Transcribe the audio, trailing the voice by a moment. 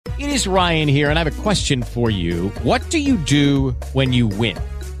It is Ryan here, and I have a question for you. What do you do when you win?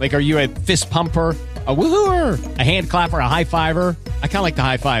 Like, are you a fist pumper, a woohooer, a hand clapper, a high fiver? I kind of like the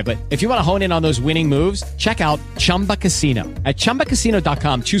high five, but if you want to hone in on those winning moves, check out Chumba Casino. At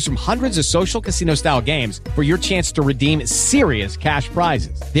ChumbaCasino.com, choose from hundreds of social casino-style games for your chance to redeem serious cash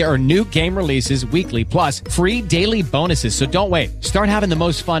prizes. There are new game releases weekly, plus free daily bonuses. So don't wait. Start having the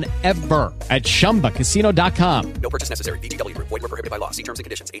most fun ever at ChumbaCasino.com. No purchase necessary. VGW Group. Void where prohibited by law. See terms and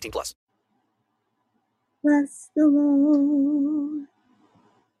conditions. 18+. Bless the Lord,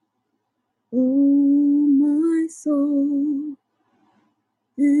 oh my soul,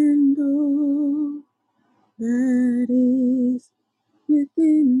 and all that is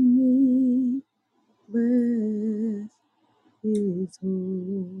within me. Bless His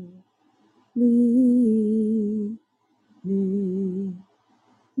holy name.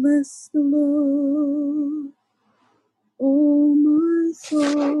 Bless the Lord, oh my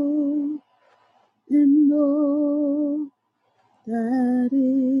soul, and all that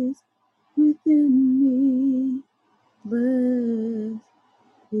is within me. Bless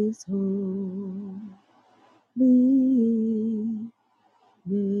His holy name.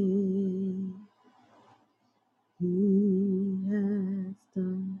 He has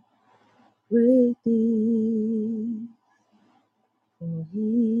done great things, for He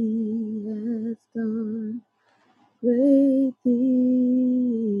has done great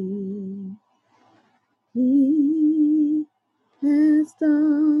things. He has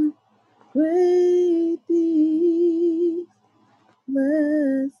done great things.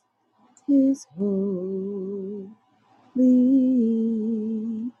 Bless His holy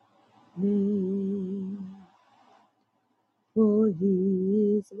name. For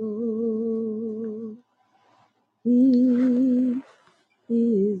He is Lord, He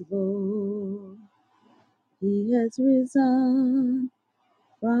is Lord. He has risen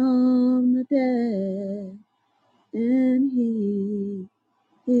from the dead, and He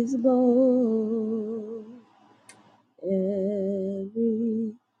is Lord.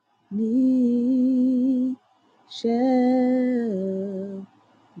 Every knee shall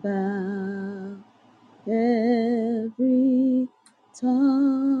bow, every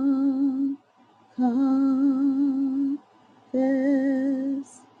tongue confess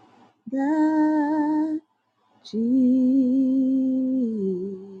that Jesus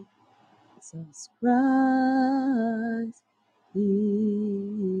Christ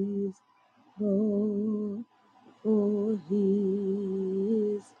is Lord, for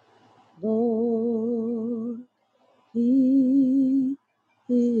He is Lord, He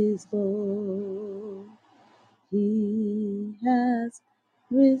is Lord. He has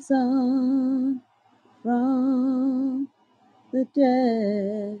risen from the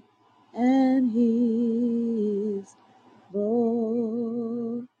dead, and He is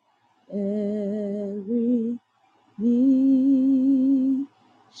Lord. Every knee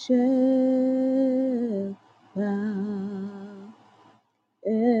shall bow,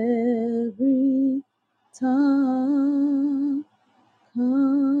 every tongue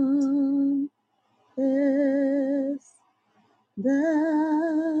confess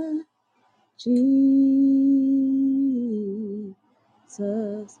that Jesus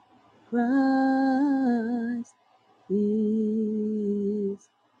Christ is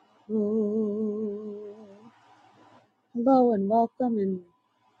Lord. Hello and welcome, and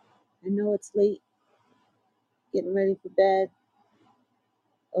I know it's late, getting ready for bed.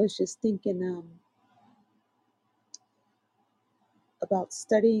 I was just thinking about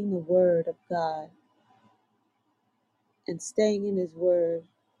studying the Word of God and staying in His Word.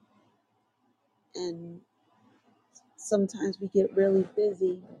 And sometimes we get really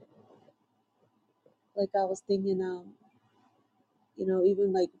busy. Like I was thinking,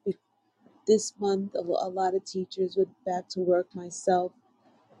 even like this month, a lot of teachers went back to work. Myself,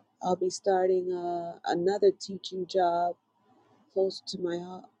 I'll be starting another teaching job close to my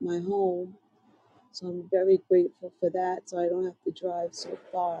home. So I'm very grateful for that, so I don't have to drive so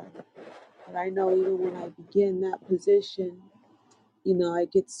far. But I know even when I begin that position, I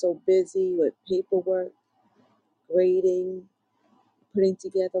get so busy with paperwork, grading, putting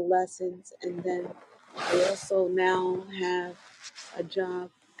together lessons, and then I also now have a job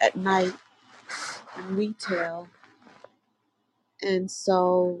at night in retail. And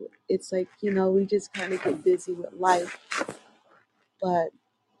so it's like, we just kind of get busy with life. But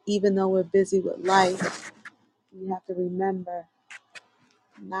even though we're busy with life, we have to remember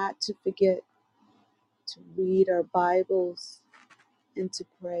not to forget to read our Bibles and to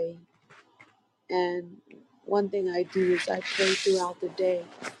pray. And one thing I do is I pray throughout the day.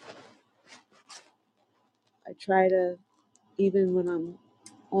 I try to, even when I'm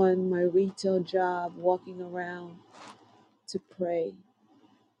on my retail job, walking around to pray,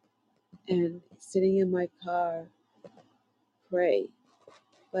 and sitting in my car, pray.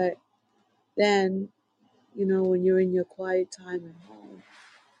 But then, when you're in your quiet time at home,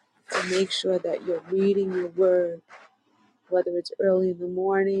 to make sure that you're reading your word, whether it's early in the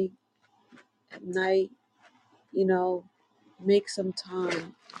morning, at night, you know, make some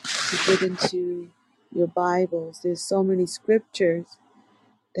time to get into your Bibles. There's so many scriptures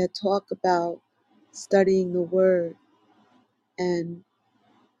that talk about studying the word, and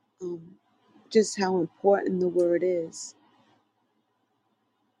just how important the word is.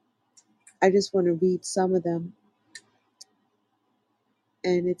 I just want to read some of them.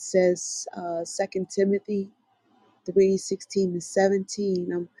 And it says 2 Timothy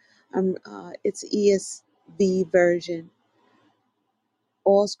 3:16-17. It's ESV version.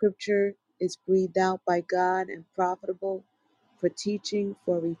 All scripture is breathed out by God and profitable for teaching,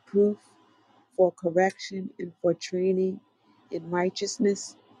 for reproof, for correction, and for training in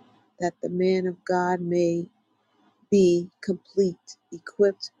righteousness, that the man of God may be complete,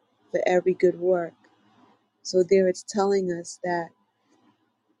 equipped for every good work. So there it's telling us that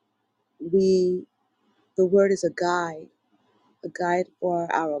the word is a guide for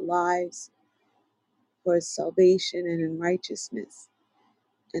our lives, for salvation and in righteousness.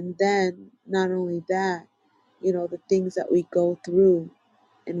 And then not only that, the things that we go through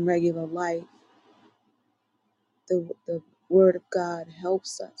in regular life, the word of God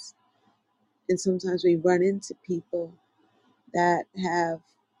helps us. And sometimes we run into people that have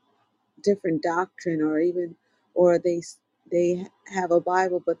different doctrine, or they have a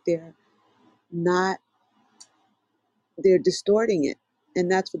Bible, but not they're distorting it.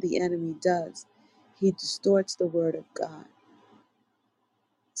 And that's what the enemy does. He distorts the word of God.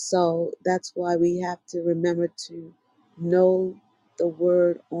 So that's why we have to remember to know the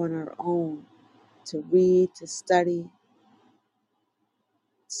word on our own, to read, to study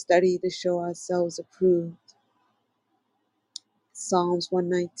to show ourselves approved. Psalms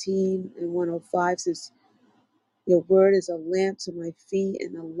 119 and 105 says, your word is a lamp to my feet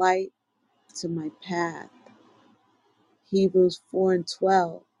and a light to my path. Hebrews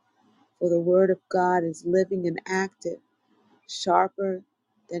 4:12, for the word of God is living and active, sharper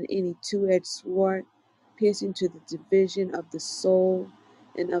than any two-edged sword, piercing to the division of the soul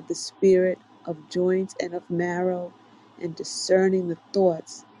and of the spirit, of joints and of marrow, and discerning the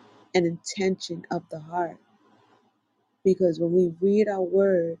thoughts and intention of the heart. Because when we read our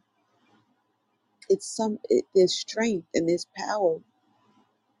word, there's strength and there's power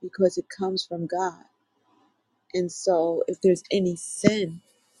because it comes from God. And so if there's any sin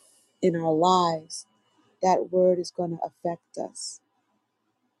in our lives, that word is going to affect us.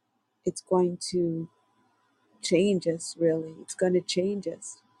 It's going to change us, really. It's going to change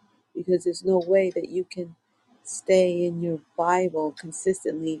us, because there's no way that you can stay in your Bible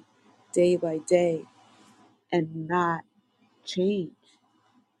consistently day by day and not change.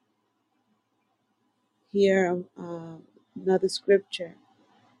 Here, another scripture,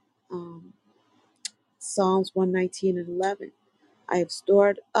 Psalms 119:11. I have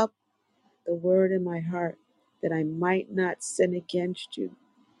stored up the word in my heart that I might not sin against you.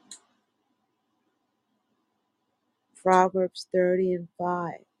 Proverbs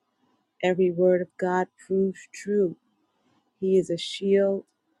 30:5. Every word of God proves true. He is a shield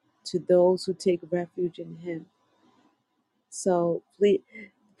to those who take refuge in him. So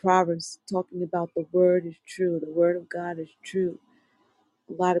Proverbs talking about the word is true. The word of God is true.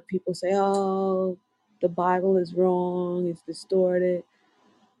 A lot of people say, oh, the Bible is wrong, it's distorted.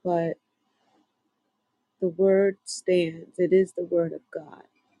 But the word stands. It is the word of God.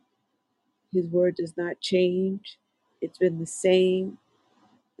 His word does not change. It's been the same.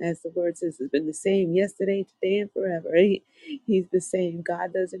 As the word says, it's been the same yesterday, today, and forever. He's the same.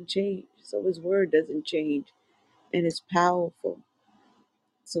 God doesn't change. So his word doesn't change. And it's powerful.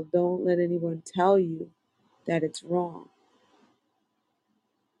 So don't let anyone tell you that it's wrong.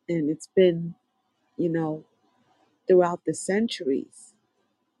 And it's been, throughout the centuries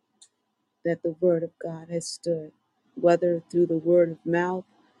that the word of God has stood, whether through the word of mouth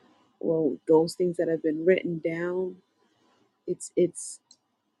or those things that have been written down. It's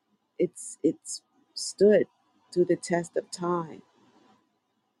stood through the test of time.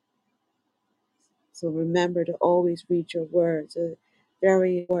 So remember to always read your words.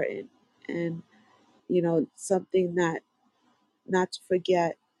 Very important. And, something that not to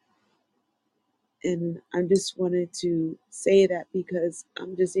forget. And I just wanted to say that because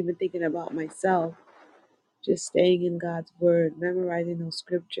I'm just even thinking about myself, just staying in God's word, memorizing those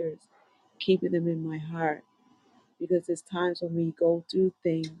scriptures, keeping them in my heart. because there's times when we go through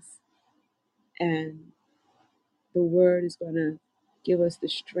things and the word is going to give us the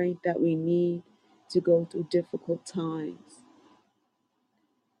strength that we need to go through difficult times.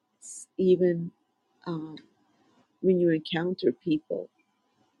 Even when you encounter people,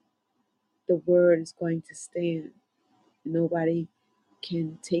 the word is going to stand. Nobody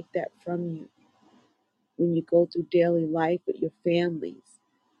can take that from you. When you go through daily life with your families,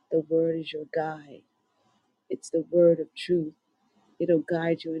 the word is your guide. It's the word of truth. It'll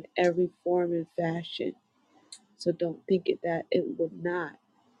guide you in every form and fashion. So don't think that it would not.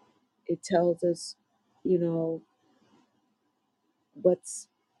 It tells us, you know, what's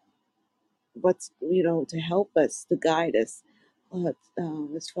to help us, to guide us,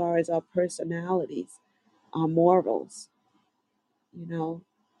 as far as our personalities, our morals,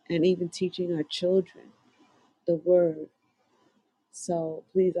 and even teaching our children the word. So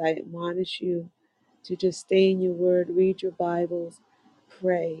please, I admonish you to just stay in your word, read your Bibles,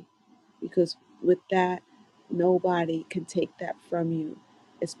 pray, because with that, nobody can take that from you,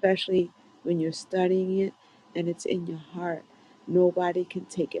 especially when you're studying it and it's in your heart. Nobody can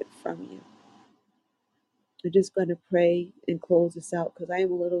take it from you. I'm just going to pray and close this out because I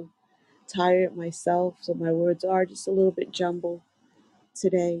am a little tired myself, so my words are just a little bit jumbled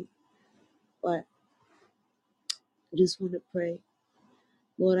today, but I just want to pray.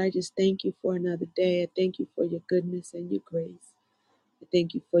 Lord, I just thank you for another day. I thank you for your goodness and your grace. I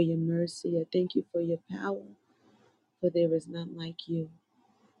thank you for your mercy. I thank you for your power, for there is none like you.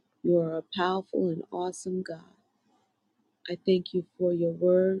 You are a powerful and awesome God. I thank you for your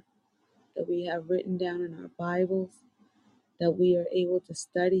word that we have written down in our Bibles, that we are able to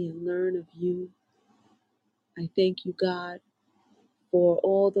study and learn of you. I thank you, God, for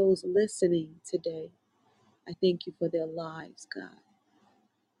all those listening today. I thank you for their lives, God.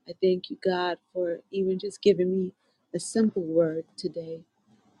 I thank you, God, for even just giving me a simple word today,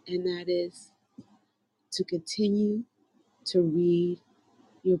 and that is to continue to read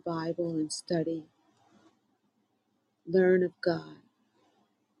your Bible and study. Learn of God.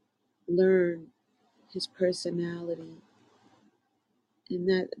 Learn his personality. And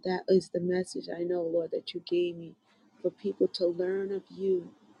that is the message I know, Lord, that you gave me, for people to learn of you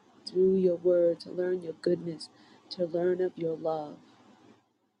through your word, to learn your goodness, to learn of your love.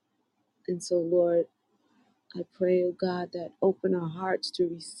 And so, Lord, I pray, oh God, that open our hearts to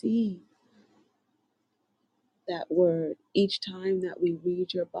receive that word. Each time that we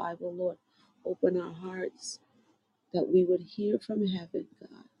read your Bible, Lord, open our hearts that we would hear from heaven,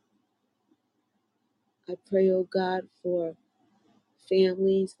 God. I pray, oh God, for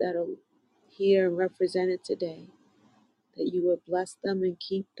families that are here and represented today, that you would bless them and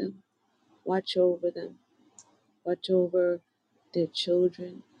keep them, watch over them, watch over their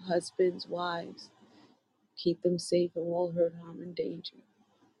children, husbands, wives, keep them safe from all hurt, harm, and danger.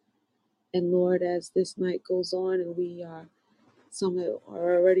 And Lord, as this night goes on and some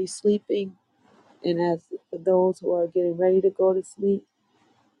are already sleeping, and as for those who are getting ready to go to sleep,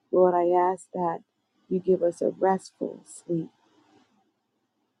 Lord, I ask that you give us a restful sleep.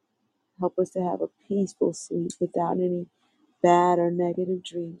 Help us to have a peaceful sleep without any bad or negative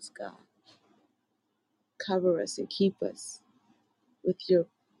dreams, God. Cover us and keep us with your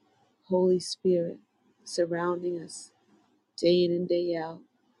Holy Spirit surrounding us day in and day out.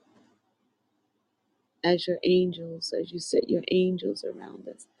 As your angels, as you set your angels around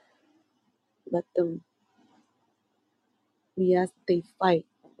us, we ask that they fight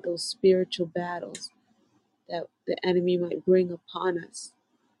those spiritual battles that the enemy might bring upon us.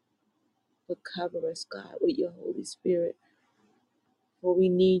 But cover us, God, with your Holy Spirit. For we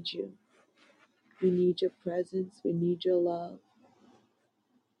need you. We need your presence. We need your love.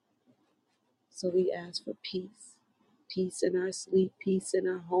 So we ask for peace. Peace in our sleep, peace in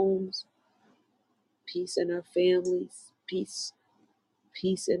our homes, peace in our families, peace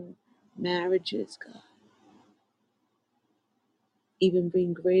in marriages, God. Even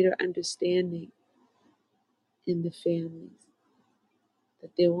bring greater understanding in the families.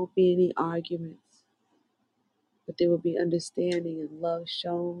 That there won't be any arguments, but there will be understanding and love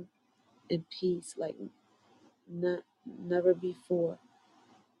shown and peace like never before.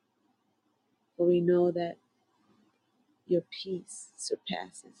 For we know that your peace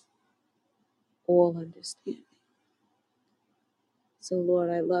surpasses all understanding. So, Lord,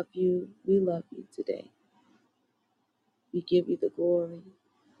 I love you. We love you today. We give you the glory.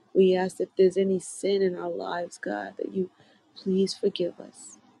 We ask if there's any sin in our lives, God, that you please forgive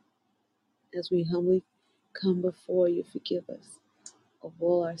us. As we humbly come before you, forgive us of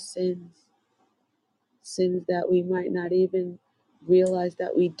all our sins, sins that we might not even realize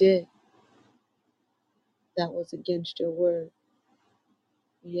that we did, that was against your word.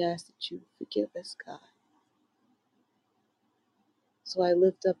 We ask that you forgive us, God. So I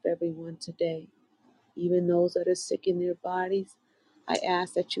lift up everyone today, even those that are sick in their bodies. I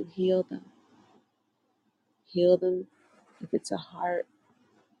ask that you heal them. Heal them if it's a heart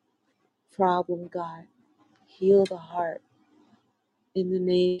problem, God. Heal the heart in the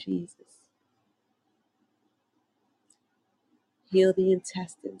name of Jesus. Heal the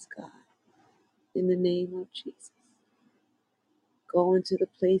intestines, God, in the name of Jesus. Go into the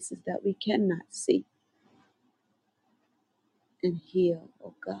places that we cannot see and heal,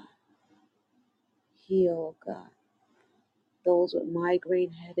 oh God. Heal, oh God. Those with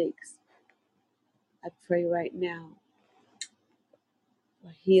migraine headaches, I pray right now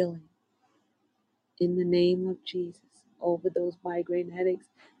for healing in the name of Jesus over those migraine headaches,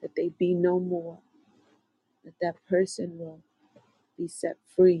 that they be no more, that that person will be set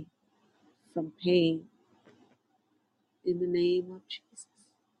free from pain in the name of Jesus.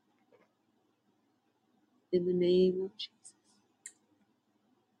 In the name of Jesus.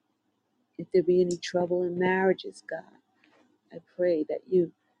 If there be any trouble in marriages, God, I pray that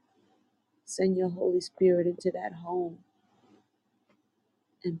you send your Holy Spirit into that home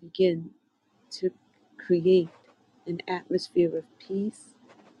and begin to create an atmosphere of peace,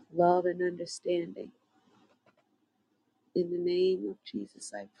 love, and understanding. In the name of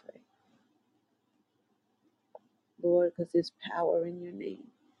Jesus, I pray. Lord, because there's power in your name.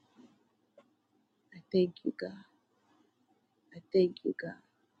 I thank you, God. I thank you, God.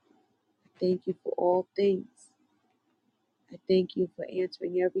 I thank you for all things. I thank you for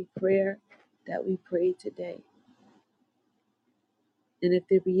answering every prayer that we prayed today. And if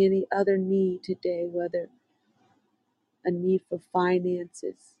there be any other need today, whether a need for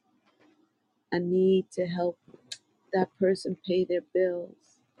finances, a need to help that person pay their bills,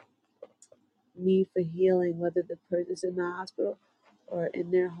 need for healing, whether the person's in the hospital or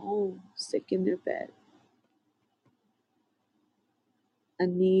in their home, sick in their bed, a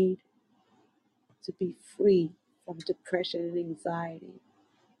need to be free from depression and anxiety.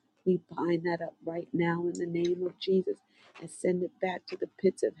 We bind that up right now in the name of Jesus and send it back to the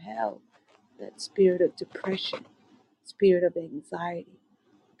pits of hell. That spirit of depression, spirit of anxiety,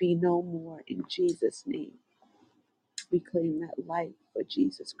 be no more in Jesus' name. We claim that life for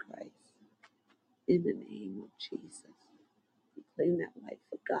Jesus Christ in the name of Jesus. We claim that life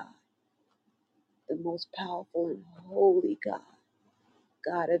for God, the most powerful and holy God,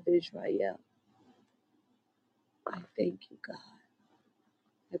 God of Israel. I thank you, God.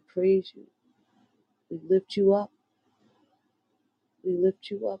 I praise you. We lift you up. We lift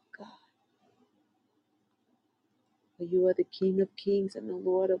you up, God. For you are the King of kings and the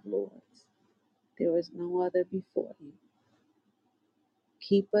Lord of lords. There is no other before you.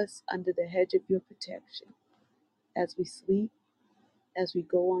 Keep us under the hedge of your protection as we sleep, as we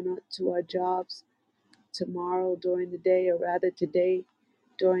go on to our jobs tomorrow during the day, or rather today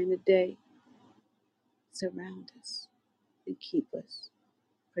during the day. Surround us and keep us.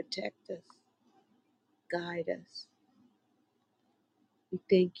 Protect us. Guide us. We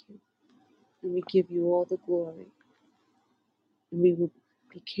thank you and we give you all the glory. And we will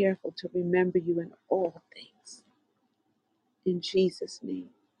be careful to remember you in all things. In Jesus' name,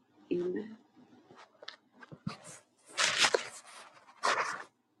 amen.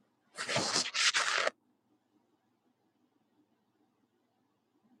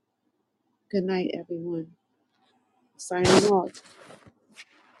 Good night, everyone. Signing off.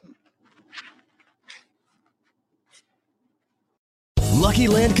 Lucky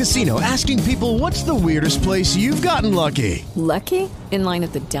Land Casino, asking people, what's the weirdest place you've gotten lucky? Lucky? In line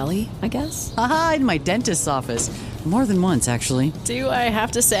at the deli, I guess? Aha, in my dentist's office. More than once, actually. Do I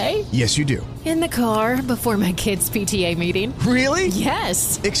have to say? Yes, you do. In the car before my kids' PTA meeting. Really?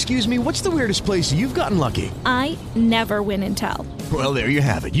 Yes. Excuse me, what's the weirdest place you've gotten lucky? I never win and tell. Well, there you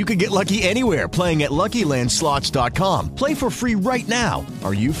have it. You can get lucky anywhere, playing at LuckyLandSlots.com. Play for free right now.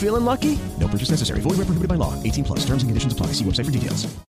 Are you feeling lucky? No purchase necessary. Void where prohibited by law. 18+. Terms and conditions apply. See website for details.